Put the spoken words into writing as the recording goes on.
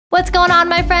What's going on,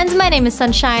 my friends? My name is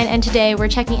Sunshine, and today we're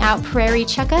checking out Prairie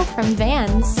Chukka from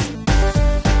Vans.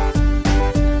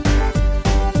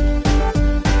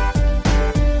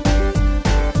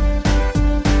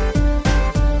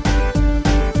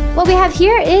 What we have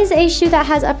here is a shoe that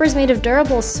has uppers made of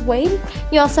durable suede.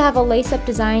 You also have a lace-up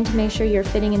design to make sure you're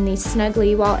fitting in these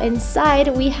snugly, while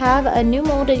inside we have a new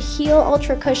molded heel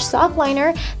UltraCush sock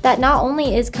liner that not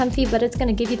only is comfy, but it's going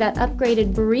to give you that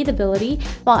upgraded breathability,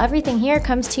 while everything here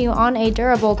comes to you on a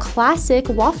durable classic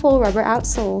waffle rubber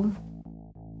outsole.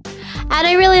 Add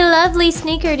a really lovely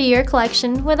sneaker to your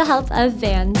collection with the help of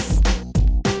Vans.